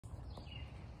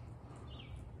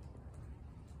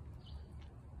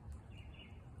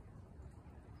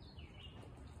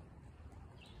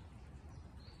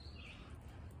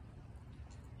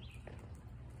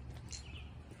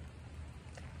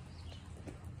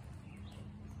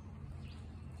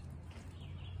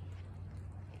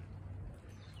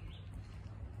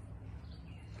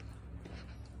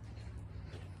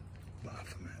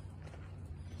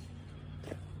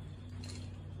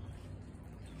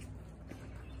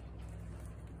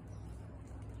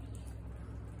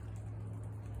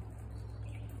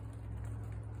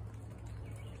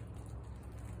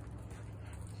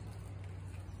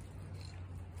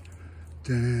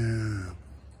Damn.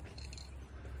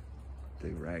 They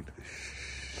ragged the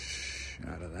shh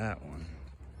out of that one.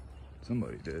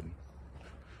 Somebody did.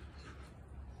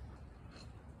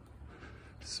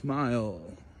 Smile.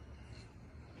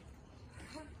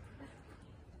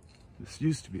 This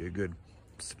used to be a good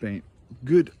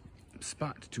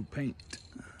spot to paint.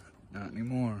 Not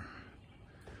anymore.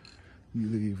 You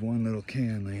leave one little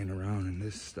can laying around and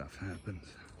this stuff happens.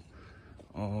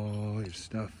 All your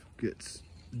stuff gets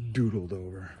doodled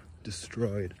over,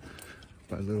 destroyed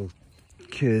by little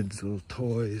kids, little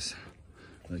toys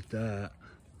like that.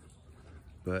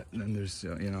 But then there's,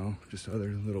 you know, just other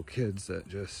little kids that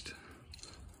just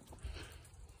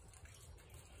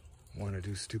want to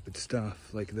do stupid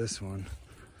stuff like this one.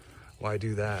 Why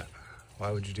do that?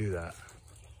 Why would you do that?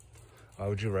 Why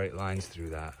would you write lines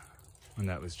through that when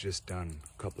that was just done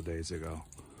a couple days ago?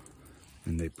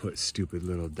 And they put stupid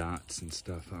little dots and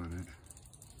stuff on it.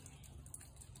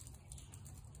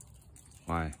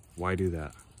 Why? Why do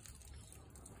that?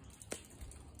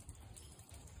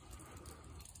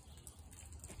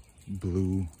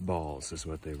 Blue balls is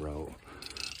what they wrote.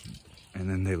 And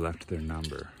then they left their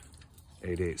number.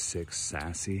 886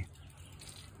 sassy.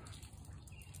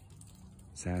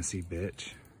 Sassy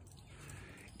bitch.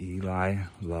 Eli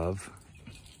love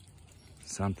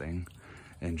something.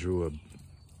 And drew a,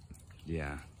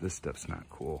 yeah, this stuff's not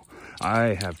cool.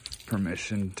 I have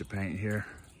permission to paint here,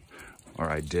 or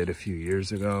I did a few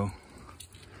years ago,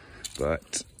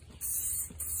 but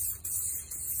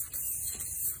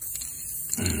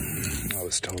I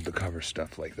was told to cover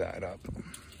stuff like that up.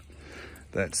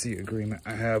 That's the agreement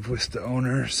I have with the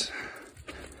owners.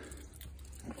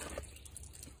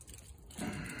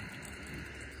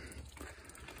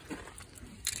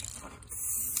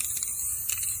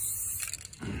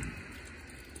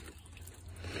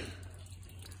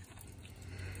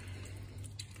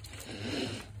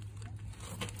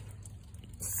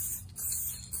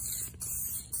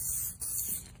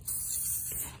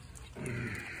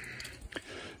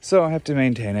 So I have to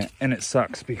maintain it, and it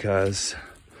sucks because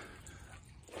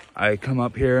I come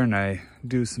up here and I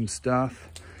do some stuff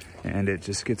and it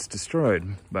just gets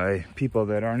destroyed by people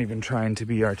that aren't even trying to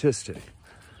be artistic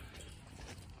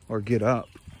or get up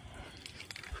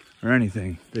or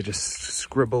anything. They just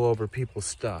scribble over people's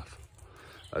stuff.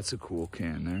 That's a cool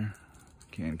can there,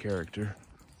 can character.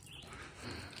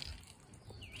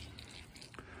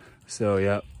 So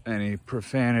yeah, any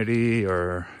profanity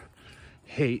or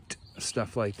hate,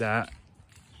 stuff like that,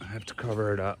 I have to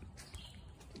cover it up.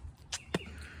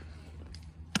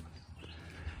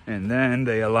 And then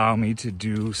they allow me to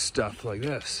do stuff like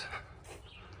this.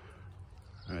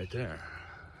 Right there.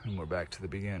 And we're back to the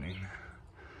beginning.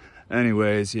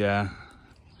 Anyways, yeah.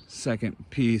 Second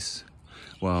piece.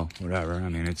 Well, whatever. I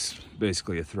mean, it's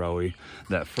basically a throwy.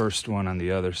 That first one on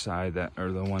the other side, that,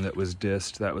 or the one that was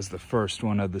dissed, that was the first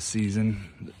one of the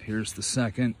season. Here's the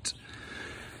second.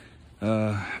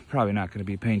 Probably not going to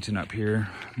be painting up here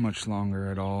much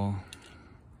longer at all,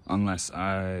 unless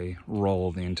I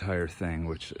roll the entire thing,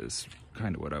 which is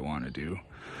kind of what I want to do.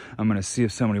 I'm going to see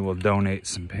if somebody will donate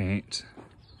some paint,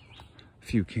 a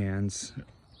few cans,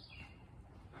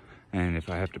 and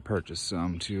if I have to purchase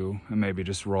some too, and maybe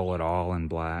just roll it all in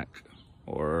black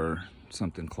or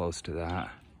something close to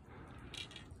that.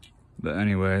 But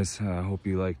anyways, I hope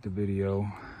you liked the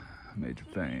video. Major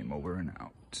Fame over and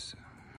out.